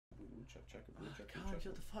Can't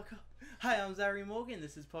shut the fuck up. Hi, I'm Zachary Morgan.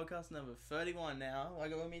 This is podcast number 31 now. I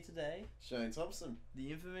got with me today Shane Thompson.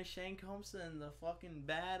 The infamous Shane Thompson, the fucking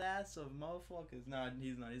badass of motherfuckers. No,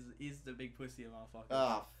 he's not. He's the big pussy of motherfuckers.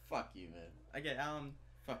 Ah, fuck you, man. Okay,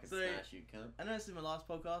 Fucking smash you, cunt. I know this is my last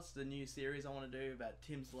podcast, the new series I want to do about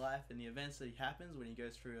Tim's life and the events that he happens when he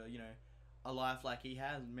goes through, a life like he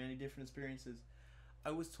has, many different experiences.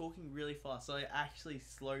 I was talking really fast, so I actually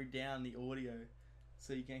slowed down the audio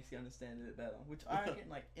so you can actually understand it a bit better. Which I reckon,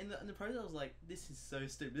 in the process, I was like, this is so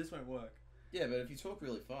stupid, this won't work. Yeah, but if you talk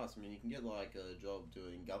really fast, I mean, you can get, a job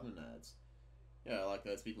doing government ads. Yeah, like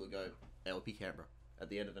those people who go, LP camera, at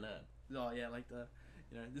the end of an ad. Oh, yeah,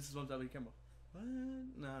 this is one W camera. What?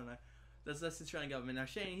 No. That's the Australian government. Now,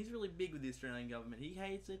 Shane, he's really big with the Australian government. He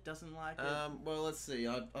hates it, doesn't like it. Well, let's see.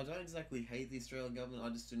 I don't exactly hate the Australian government. I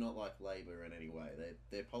just do not like Labor in any way.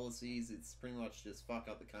 Their policies, it's pretty much just fuck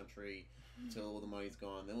up the country until all the money's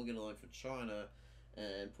gone. Then we'll get a loan for China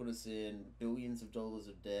and put us in billions of dollars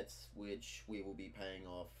of debt, which we will be paying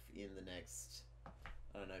off in the next,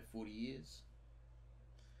 40 years.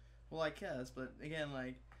 Well, I guess, but again,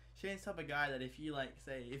 Shane's the type of guy that if you,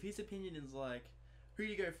 say, if his opinion is who do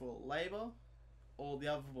you go for, Labour or the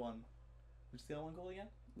other one? What's the other one called again?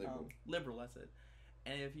 Liberal. Liberal, that's it.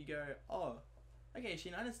 And if you go, oh, okay,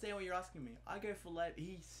 Shane, I understand what you're asking me. I go for Labour.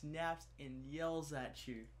 He snaps and yells at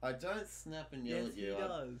you. I don't snap and yell at you. Yes, he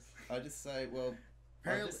does. I just say, well,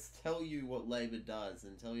 I just tell you what Labour does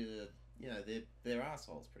and tell you that, they're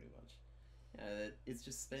assholes pretty much. It's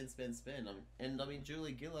just spend.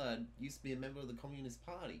 Julie Gillard used to be a member of the Communist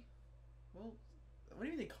Party. Well, what do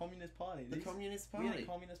you mean the Communist Party? The Communist Party. We have a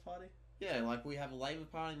Communist Party? Yeah, we have a Labour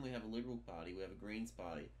Party and we have a Liberal Party. We have a Greens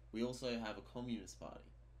Party. We also have a Communist Party.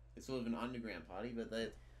 It's sort of an underground party, but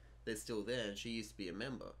they're still there, and she used to be a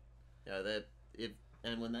member.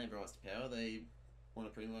 And when they rise to power, they want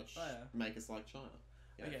to pretty much make us like China.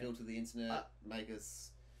 Filter the internet, make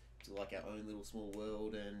us to our own little small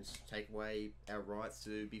world, and take away our rights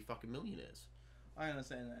to be fucking millionaires. I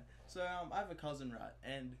understand that. So I have a cousin, right,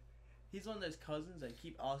 and he's one of those cousins that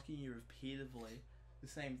keep asking you repeatedly the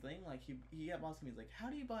same thing. He kept asking me, how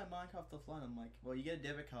do you buy Minecraft offline? I'm like, well, you get a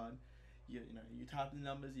debit card, you type the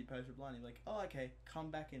numbers, you post reply, and he's like, oh, okay,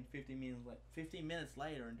 come back in 15 minutes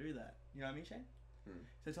later and do that. You know what I mean, Shane?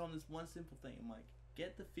 So I told him this one simple thing. I'm like,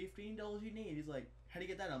 get the $15 you need. He's like, how do you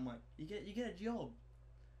get that? I'm like, you get a job.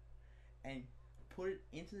 And put it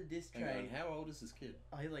into the disc tray. Hang on, how old is this kid?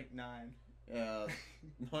 Oh, he's 9.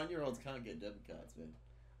 9-year-olds can't get debit cards, man.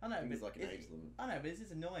 I know, but it's an age limit. I know, but it's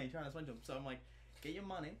just annoying trying to explain to him. So I'm like, get your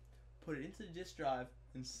money, put it into the disk drive,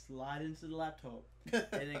 and slide it into the laptop, and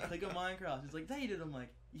then click on Minecraft. He's like, "There you do it." I'm like,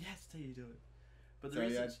 "Yes, there you do it." But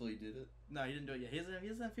he actually did it? No, he didn't do it yet. He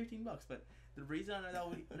hasn't $15. But the reason I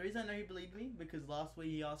know he believed me, because last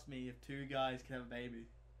week he asked me if 2 guys can have a baby.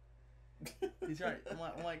 He's right.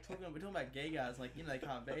 We're talking about gay guys, they can't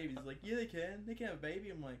have babies. He's like, yeah, they can. They can have a baby.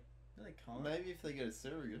 I'm like, no, they can't. Maybe if they get a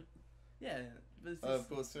surrogate. Yeah, but it's of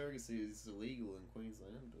course, surrogacy is illegal in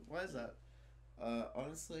Queensland. Why is that?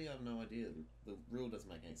 Honestly, I have no idea. The rule doesn't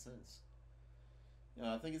make any sense.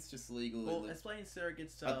 I think it's just legal. Well, explain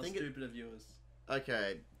surrogates to our stupider viewers.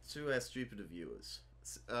 Okay, to our stupider viewers,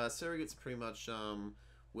 surrogates are pretty much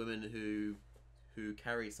women who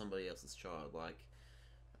carry somebody else's child.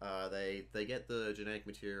 They get the genetic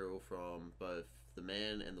material from both the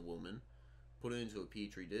man and the woman, put it into a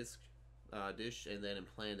petri dish, and then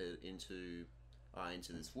implant it into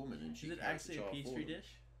this woman, and she is it actually a petri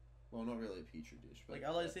dish? Well, not really a petri dish, but I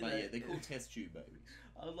like to see that. Yeah, they're called test tube babies.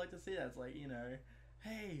 I would like to see that. It's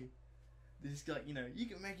hey, this you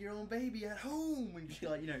can make your own baby at home, and just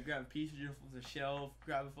grab a petri dish off the shelf,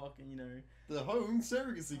 grab a fucking the home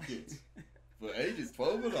surrogacy kit for ages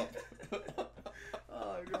 12 and up.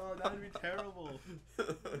 Oh god, that would be terrible.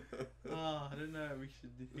 I don't know. We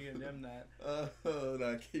should condemn that.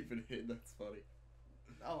 No, keep it in. That's funny.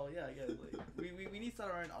 Oh yeah, I guess. We need to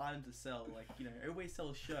start our own item to sell. Everybody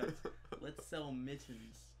sells shirts. Let's sell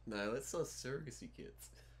mittens. No, let's sell surrogacy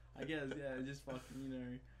kits. I guess, yeah. Just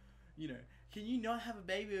fucking, Can you not have a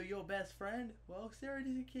baby with your best friend? Well,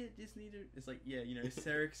 surrogacy kit just need to. It's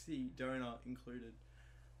surrogacy donor included.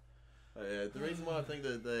 The reason why I think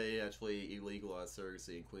that they actually illegalised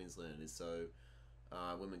surrogacy in Queensland is so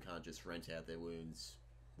women can't just rent out their wombs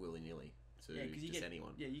willy-nilly to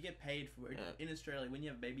anyone. Yeah, you get paid for it. Yeah. In Australia, when you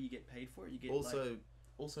have a baby, you get paid for it. You get also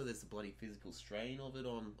there's the bloody physical strain of it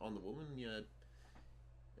on the woman.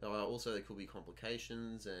 Also there could be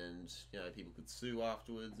complications, and people could sue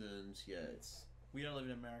afterwards, and it's. We don't live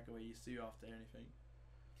in America where you sue after anything.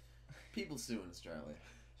 People sue in Australia.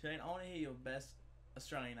 Shane, I want to hear your best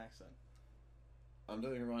Australian accent. I'm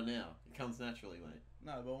doing it right now. It comes naturally, mate.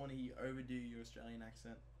 No, but I want to hear you overdo your Australian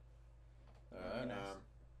accent. Alright, Nice.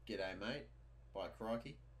 G'day, mate. By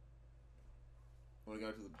crikey. Want to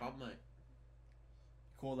go to the pub, mate?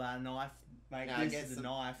 Call that a knife, mate. Yeah, this get is a some-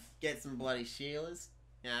 knife. Get some bloody Sheilas.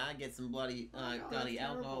 Yeah, get some bloody God, bloody that's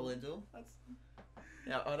alcohol terrible. into them. That's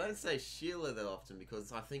Now, I don't say Sheila that often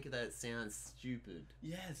because I think that it sounds stupid.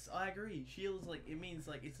 yes, I agree. Sheila's like it means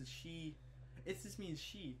like it's a she. It just means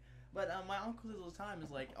she. But my uncle says all the time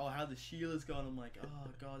is like, oh, how the Sheila's gone. I'm like, oh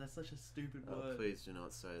god, that's such a stupid Oh, word. please do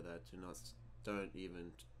not say that. Don't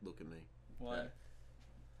even look at me. Why?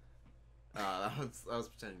 I was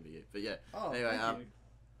pretending to be you, but yeah. Oh, Anyway, thank you.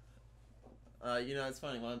 You know, it's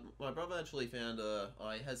funny. My brother actually found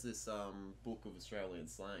he has this book of Australian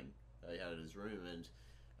slang that he had in his room,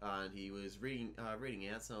 and he was reading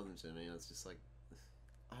out some of them to me, and it's just like,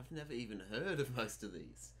 I've never even heard of most of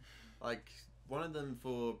these. Like one of them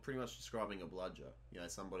for pretty much describing a bludger, you know,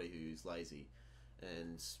 somebody who's lazy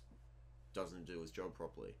and doesn't do his job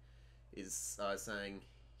properly, is saying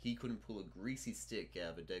he couldn't pull a greasy stick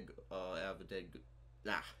out of a dead.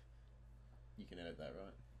 Nah, you can edit that,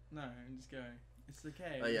 right? No, I'm just going. It's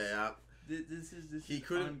okay. Oh yeah. This He is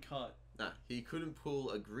couldn't- uncut. Nah, he couldn't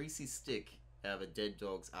pull a greasy stick out of a dead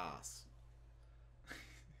dog's ass.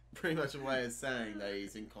 Pretty much a way of saying that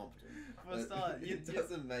he's incompetent. For a start, It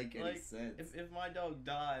doesn't make any like, sense. If my dog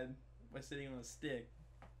died by sitting on a stick,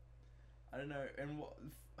 I don't know. And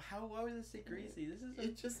why was the stick greasy? This is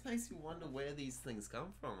It just makes you wonder where these things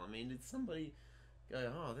come from. I mean, did somebody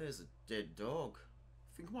go, oh, there's a dead dog.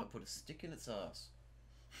 I think I might put a stick in its ass.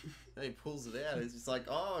 And he pulls it out. It's just like,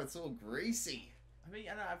 oh, it's all greasy. I mean,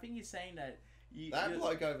 I think he's saying that. That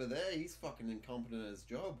bloke over there, he's fucking incompetent at his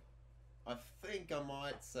job. I think I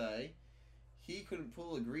might say he couldn't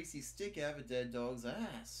pull a greasy stick out of a dead dog's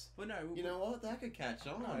ass. But no, You know what? That could catch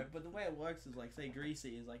on. no. But the way it works is like, say,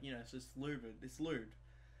 greasy is like, you know, it's just lubed. It's lubed.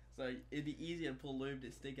 So it'd be easier to pull lubed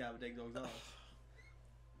stick out of a dead dog's ass.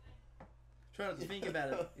 Try not to think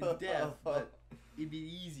about it in depth, but it'd be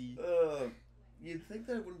easy. You'd think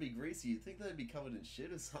that it wouldn't be greasy. You'd think they'd be covered in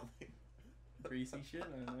shit or something. Greasy shit,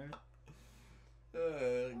 I don't know.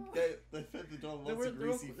 They fed the dog lots of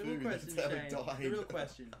greasy the real food. question, That's how Shane, it died. the real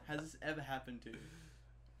question: has this ever happened to you?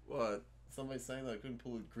 What? Somebody saying that I couldn't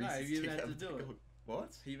pull a greasy No, you stick had out to of do the it. dog. What?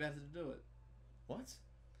 You've had to do it. What?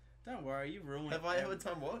 Don't worry, you've ruined. Have I ever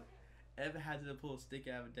done what? Ever had to pull a stick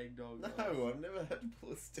out of a dead dog? No, I've never had to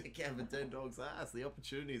pull a stick out of a dead dog's ass. The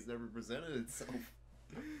opportunity has never presented itself.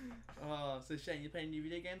 Oh, so Shane, you playing any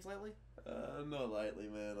video games lately? Not lately,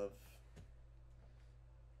 man.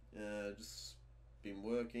 I've just been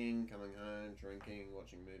working, coming home, drinking,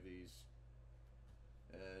 watching movies,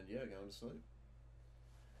 and yeah, going to sleep.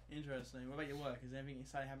 Interesting. What about your work? Is anything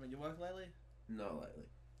exciting happening at your work lately? Not lately.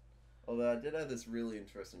 Although I did have this really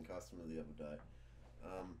interesting customer the other day.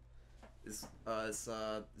 This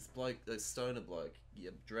bloke, a stoner bloke, he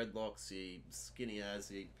had dreadlocks, he skinny as,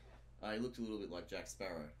 he looked a little bit like Jack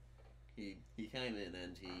Sparrow. He came in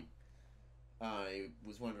and he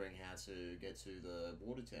was wondering how to get to the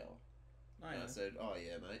water tower. Oh, And yeah. I said, oh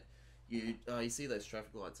yeah, mate. You see those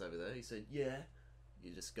traffic lights over there? He said, yeah.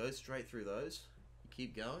 You just go straight through those. You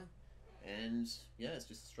keep going, and yeah, it's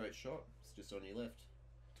just a straight shot. It's just on your left.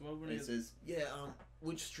 So what And would he you? says, yeah.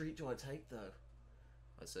 Which street do I take though?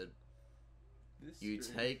 I said, This you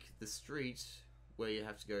street. take the street where you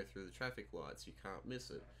have to go through the traffic lights. You can't miss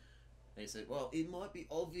it. And he said, well, it might be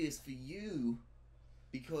obvious for you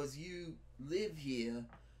because you live here,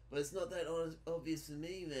 but it's not that obvious for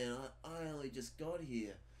me, man. I only just got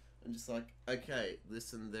here. I'm just like, okay,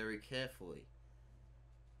 listen very carefully.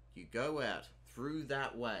 You go out through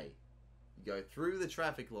that way. You go through the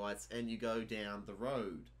traffic lights and you go down the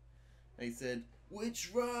road. And he said,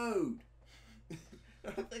 which road?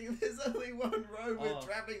 I'm thinking there's only one road with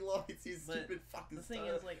traffic lights, you but stupid fucking The thing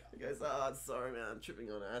stoner. is, like, He goes, oh, sorry, man, I'm tripping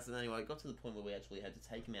on ass. And anyway, I got to the point where we actually had to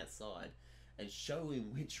take him outside and show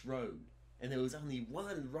him which road. And there was only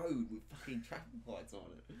one road with fucking traffic lights on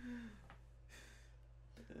it.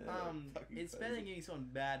 Fucking it's crazy. better than giving someone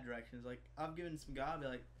bad directions. Like, I've given some guy,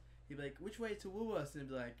 he'd be like, which way to Woolworths? And he'd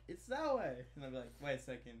be like, it's that way. And I'd be like, wait a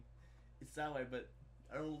second, it's that way, but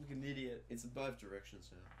I don't look like an idiot. It's in both directions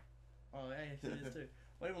now. Oh, yeah, it is too.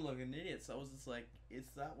 I don't look like an idiot, so I was just like, it's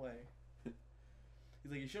that way.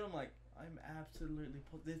 He's like, you sure? I'm like, I'm absolutely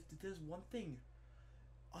there's one thing.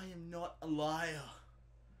 I am not a liar.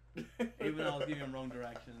 Even though I was giving him wrong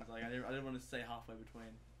directions, like I didn't want to stay halfway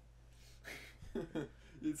between.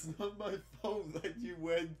 It's not my fault that you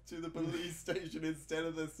went to the police station instead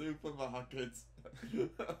of the supermarket. So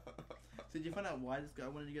did you find out why this guy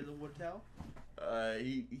wanted to go to the water tower?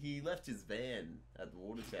 he left his van at the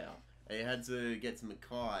water tower. And he had to get to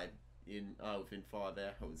Mackay within 5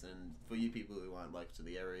 hours. And for you people who aren't local to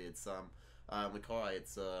the area, it's Mackay.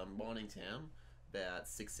 It's a mining town, about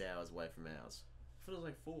 6 hours away from ours. I thought it was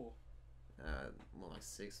like 4. More like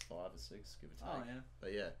 6, 5 or 6, give or take. Oh yeah.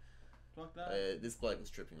 But yeah. Fuck that. This bloke was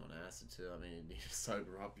tripping on acid too. I mean, he needed to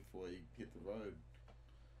sober up before he hit the road.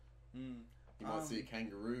 You might see a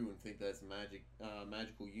kangaroo and think that's a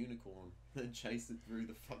magical unicorn, and chase it through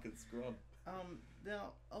the fucking scrub.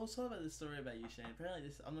 Now I was talking about this story about you, Shane.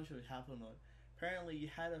 Apparently, I'm not sure if it happened or not. Apparently, you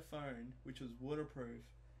had a phone which was waterproof,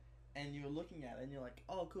 and you were looking at it, and you're like,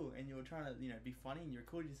 "Oh, cool," and you were trying to, be funny, and you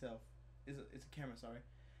recorded yourself. It's a camera, sorry.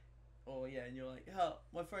 Oh yeah, and you're like, "Oh,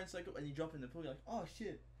 my phone's so cool," and you drop in the pool. You're like, "Oh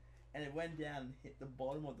shit," and it went down and hit the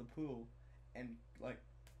bottom of the pool, and like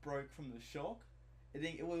broke from the shock.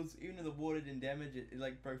 It was, even though the water didn't damage it, it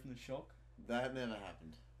like broke from the shock. That never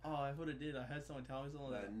happened. Oh, I thought it did. I heard someone tell me something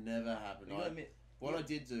like that. That never happened. What I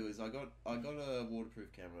did do is I got a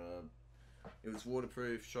waterproof camera. It was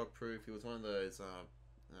waterproof, shockproof. It was one of those. I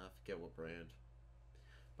forget what brand.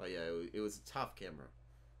 But yeah, it was a tough camera.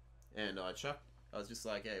 And I was just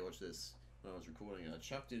like, hey, watch this. When I was recording it, I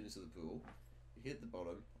chucked it into the pool. It hit the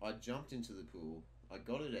bottom. I jumped into the pool. I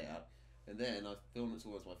got it out, and then I filmed it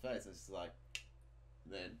towards my face. And it's just like,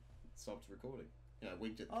 then stopped recording. I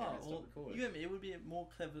winked at the camera and stopped recording. It would be more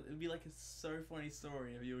clever. It would be like a so funny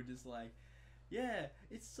story if you were just like, yeah,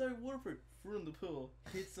 it's so waterproof. Threw in the pool,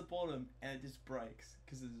 hits the bottom, and it just breaks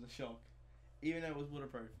because it's a shock. Even though it was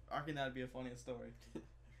waterproof, I reckon that would be a funnier story.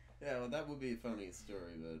 Yeah, well, that would be a funnier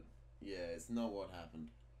story, but yeah, it's not what happened.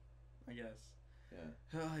 I guess. Yeah.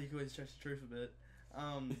 Oh, you can always stretch the truth a bit.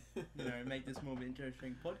 Make this more of an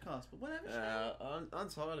interesting podcast, but whatever. I'm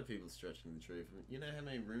tired of people stretching the truth. You know how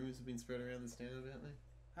many rumours have been spread around this town about me?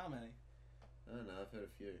 How many? I don't know, I've heard a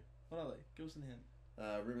few. What are they? Give us a hint.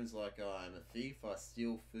 Rumours like I'm a thief, I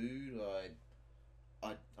steal food,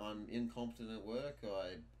 I'm incompetent at work,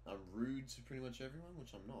 I'm rude to pretty much everyone,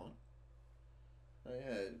 which I'm not.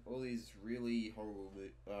 Yeah, all these really horrible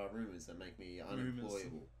rumours that make me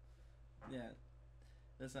unemployable. Yeah,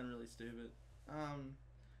 that sounds really stupid.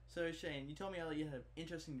 So Shane, you told me earlier you had an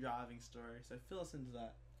interesting driving story, so fill us into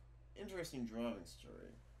that. Interesting driving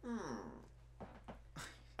story?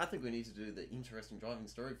 I think we need to do the interesting driving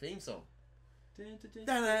story theme song. Interesting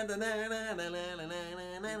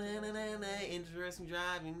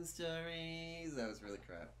driving stories. That was really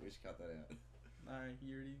crap. We should cut that out. No,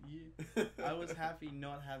 you. I was happy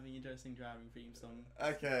not having interesting driving theme song.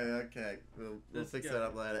 Okay. We'll fix that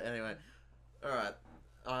up later. Anyway, all right.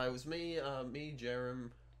 It was me,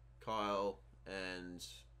 Jerem, Kyle, and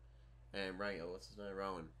Rango. What's his name?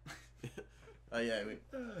 Rowan. I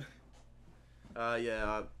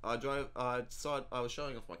drove. I was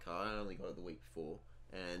showing off my car. I only got it the week before,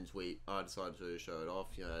 and I decided to show it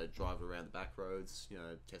off. Drive around the back roads.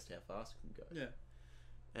 Test how fast we can go. Yeah.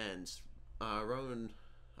 And Rowan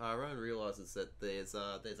realizes that there's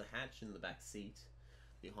a hatch in the back seat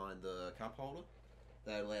behind the cup holder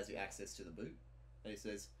that allows you access to the boot. And he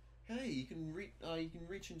says, "Hey, you can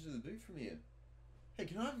reach into the boot from here. Hey,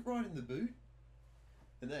 can I ride in the boot?"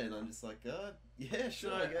 And then I'm just like, yeah,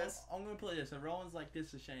 sure, I guess. I'm gonna play this. So Rowan's like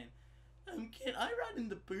this to Shane. Can I ride in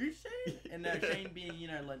the boot, Shane? And now Shane being,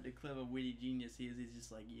 like the clever, witty genius he is, he's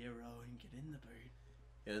just like, yeah, Rowan, get in the boot.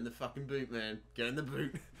 Get in the fucking boot, man. Get in the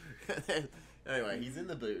boot. Anyway, he's in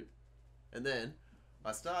the boot. And then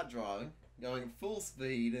I start driving, going at full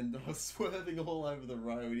speed, and I was swerving all over the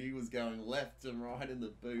road. He was going left and right in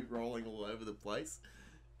the boot, rolling all over the place.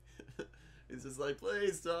 He's just like,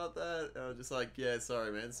 please start that. And I was just like, yeah,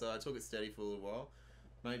 sorry, man. So I took it steady for a little while,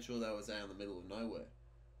 made sure that was out in the middle of nowhere.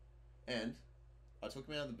 And I took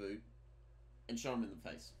him out of the boot and shot him in the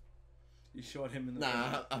face. You shot him in the face?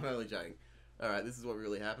 Nah, I'm only joking. Alright, this is what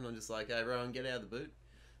really happened. I'm just like, hey, Rowan, get out of the boot.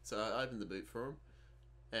 So I opened the boot for him.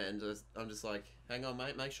 And I'm just like, hang on,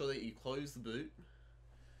 mate, make sure that you close the boot.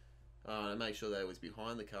 And make sure that it was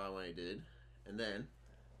behind the car when he did. And then,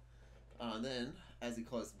 as he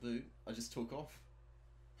closed the boot, I just took off.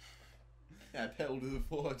 I pedaled to the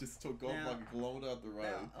floor, I just took off like a kilometre up the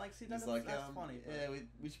road. That's funny. Yeah,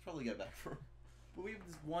 we should probably go back for him. But we have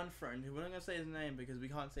this one friend who, we're not going to say his name because we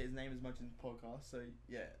can't say his name as much in the podcast, so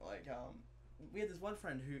yeah, we had this one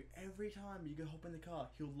friend who every time you go hop in the car,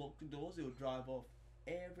 he'll lock the doors, he'll drive off.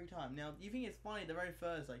 Every time. Now, you think it's funny the very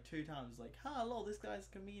first, 2 times, hello, this guy's a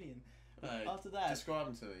comedian. After that... Describe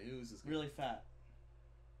him to me, who was this guy? Really fat.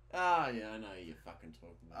 Ah, yeah, I know you're fucking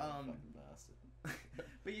talking about you fucking bastard.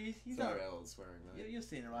 But you sorry, I was swearing, mate. You've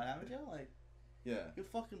seen it, right, haven't you? Yeah. He'll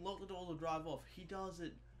fucking lock the doors or drive off. He does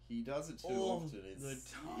it He does it too All often. the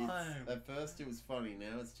time. At first it was funny,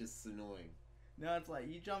 now it's just annoying. Now it's like,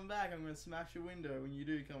 you jump back, I'm gonna smash your window when you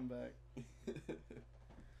do come back.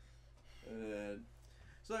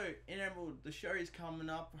 So, in Emerald, the show is coming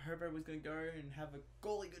up. I hope everyone's gonna go and have a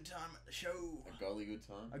golly good time at the show. A golly good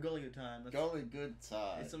time? A golly good time. That's, golly good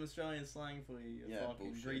time. it's some Australian slang for you. Yeah,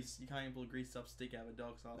 fucking bullshit. grease. You can't even pull a greased up stick out of a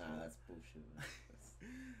dog's ass. Nah, that's bullshit. That's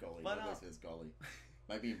golly. But, Nobody says golly.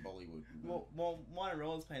 Maybe in Bollywood. Well, mine and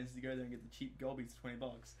Rollins plans is to go there and get the cheap gobbies for $20.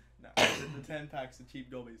 No, the 10 packs of cheap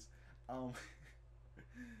gobbies. I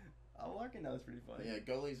reckon that was pretty funny. Yeah,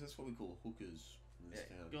 gollies, that's what we call hookers in this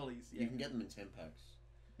town. Gollies, yeah. You can get them in 10 packs.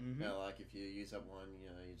 Mm-hmm. Yeah, like if you use up one,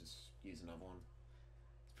 you just use another one.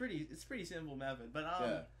 It's pretty simple method, but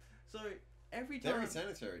yeah. So every time Very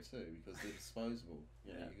sanitary too, because they're disposable.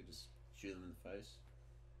 You know, you could just shoot them in the face.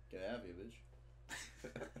 Get out of here, bitch.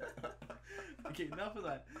 Okay, enough of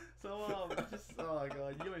that. So just oh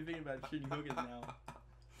god, you got me thinking about shooting hookers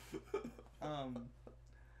now.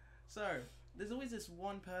 So there's always this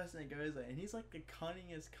one person that goes there, and he's like the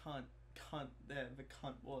cunningest cunt that the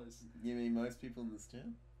cunt was. You mean most people in this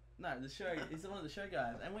town? No, the show. He's one of the show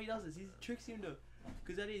guys, and what he does is he tricks you into,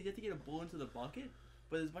 because that is you have to get a ball into the bucket,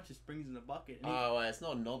 but there's a bunch of springs in the bucket. And oh, wait, it's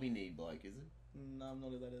not a knobby knee bloke, is it? No, I'm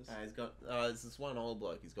not who that is. He's got there's this one old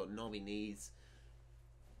bloke. He's got knobby knees.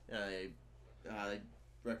 I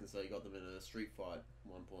reckon so. He got them in a street fight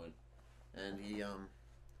at one point, and he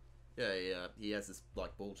has this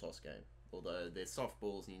like ball toss game. Although they're soft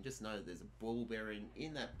balls, and you just know that there's a ball bearing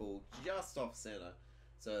in that ball just off center,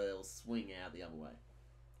 so they'll swing out the other way.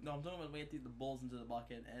 No, I'm talking about when you have to get the balls into the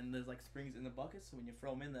bucket, and there's like springs in the bucket, so when you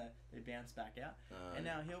throw them in there, they bounce back out. And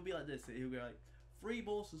now he'll be like this. He'll be like, 3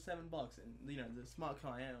 balls for $7, and you know the smart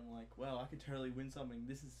guy I am. I'm like, well, I could totally win something.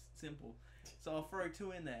 This is simple. So I'll throw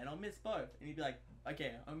 2 in there, and I'll miss both. And he'd be like,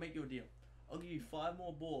 okay, I'll make you a deal. I'll give you 5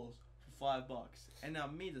 more balls for $5. And now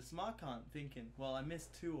me, the smart cunt, thinking, well, I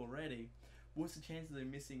missed 2 already. What's the chances of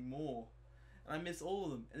missing more? And I miss all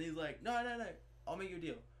of them. And he's like, no, I'll make you a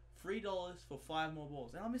deal. $3 for 5 more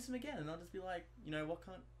balls. And I'll miss them again. And I'll just be like, you know what,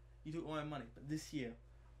 cunt? You took all my money. But this year,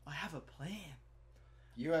 I have a plan.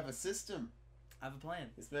 You have a system. I have a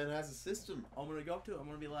plan. This man has a system. I'm going to go up to it. I'm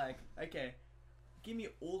going to be like, okay, give me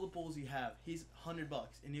all the balls you have. Here's $100.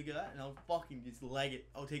 And you get that, and I'll fucking just leg it.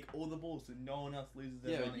 I'll take all the balls so no one else loses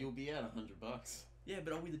their money. Yeah, you'll be out $100. Yeah,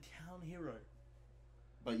 but I'll be the town hero.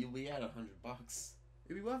 But you'll be out $100.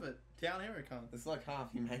 It'll be worth it. Town hero cunt. It's like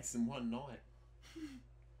half he makes in one night.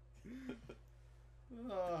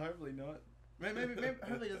 Oh, hopefully not. Maybe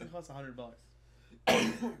hopefully it doesn't cost $100.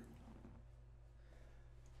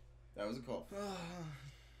 That was a cough.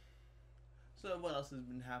 So what else has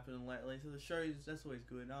been happening lately? So the shows, that's always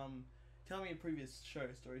good. Tell me a previous show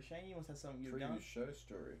story. Shane, you must have something you've done. Previous show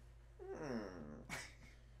story.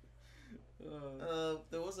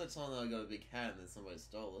 There was that time that I got a big hat and then somebody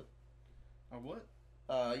stole it. A what?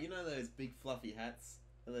 You know those big fluffy hats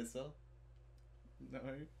that they sell? No.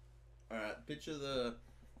 Alright, picture the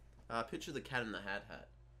Cat in the Hat hat.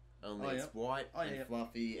 Only it's white and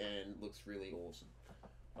fluffy and looks really awesome.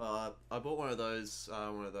 I bought one of those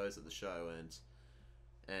at the show,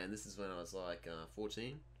 and this is when I was like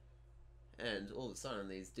 14, and all of a sudden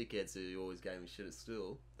these dickheads who always gave me shit at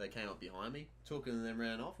school, they came up behind me, took it, and then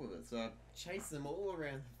ran off with it. So I chased them all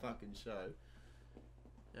around the fucking show.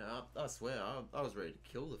 Yeah, I swear, I was ready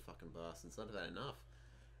to kill the fucking bastards. I'd have had enough.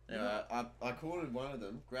 Anyway, I cornered one of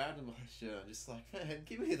them, grabbed him by the shirt, and just like, man,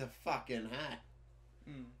 give me the fucking hat.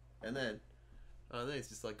 And then he's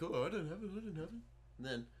just like, oh, I don't have it.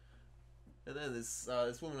 And then this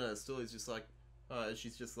woman at the store is just like,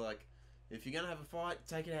 she's just like, if you're gonna have a fight,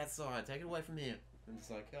 take it outside, take it away from here. I'm just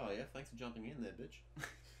like, oh yeah, thanks for jumping in there, bitch.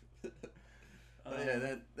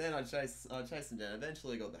 Then I chased him down.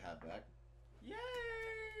 Eventually got the hat back. Yay!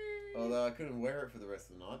 Although I couldn't wear it for the rest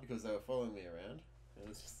of the night because they were following me around. It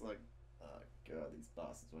was just like, oh god, these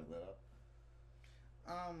bastards won't let up.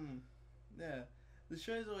 Yeah. The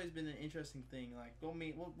show's always been an interesting thing. Like, what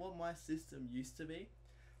my system used to be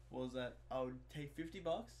was that I would take $50,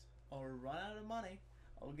 I would run out of money,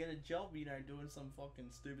 I would get a job, doing some fucking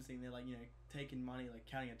stupid thing there, like, taking money, like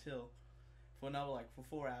counting a till, for another, like, for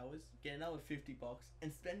 4 hours, get another $50,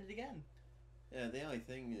 and spend it again. Yeah, the only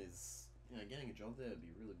thing is, getting a job there would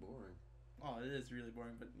be really boring. Oh, it is really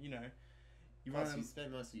boring, but, you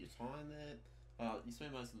spend most of your time there. You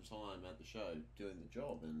spend most of the time at the show doing the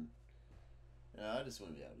job, and I just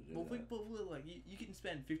want to be able to do that. But like, you can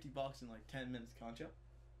spend $50 in like 10 minutes, can't you?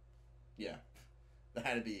 Yeah,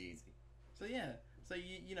 that'd be easy. So yeah, so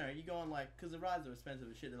you go on like, because the rides are expensive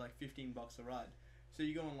as shit. They're like $15 a ride. So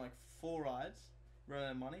you go on like 4 rides, run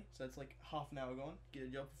out of money, so it's like half an hour gone. Get a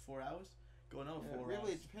job for 4 hours. Go another 4 hours.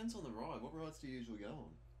 Really, it depends on the ride. What rides do you usually go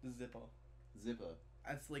on? The Zipper. Zipper.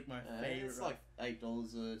 That's like my favorite. It's like $8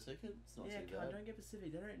 a ticket. It's not too bad. Don't get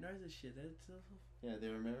Pacific. They don't know this shit. Yeah,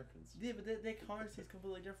 they're Americans. Yeah, but their currency is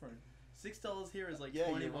completely different. $6 here is like yeah,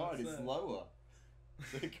 20 you're right. It's lower.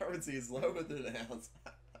 Their currency is lower than ours.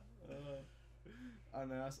 I don't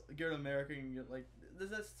know. Go to America and get like.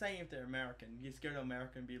 There's that saying if they're American, you just go to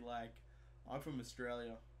America and be like, "I'm from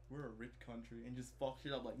Australia. We're a rich country," and just fuck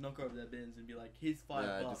shit up, like knock over their bins and be like, "Here's $5."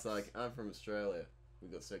 Yeah, just like I'm from Australia.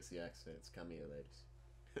 We've got sexy accents. Come here, ladies.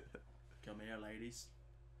 Come here, ladies.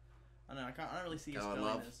 I know. I don't really see Come on,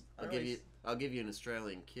 Australian love. as. I'll give you an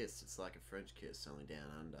Australian kiss. It's like a French kiss, only down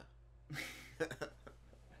under.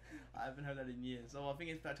 I haven't heard that in years. Oh, I think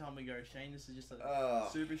it's about time we go, Shane. This is just a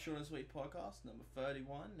super short and sweet podcast, number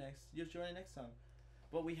 31. You'll join it next time.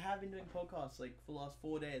 But we have been doing podcasts like for the last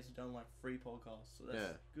 4 days. We've done like 3 podcasts, so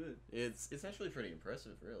that's good. It's actually pretty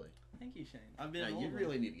impressive, really. Thank you, Shane. I've been. You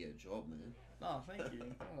really need to get a job, man. Oh, thank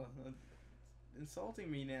you. Insulting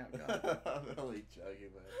me now, guys. I'm only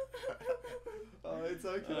joking, man. Oh, it's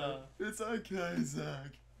okay. It's okay,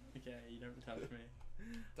 Zach. Okay, you don't touch me.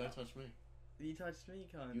 Don't touch me. You touched me,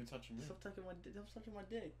 cunt. You were touching me. Stop touching my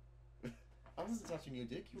dick. I wasn't touching your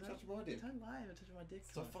dick. You were touching my dick. Don't lie. I'm touching my dick.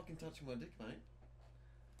 Stop fucking touching my dick, mate.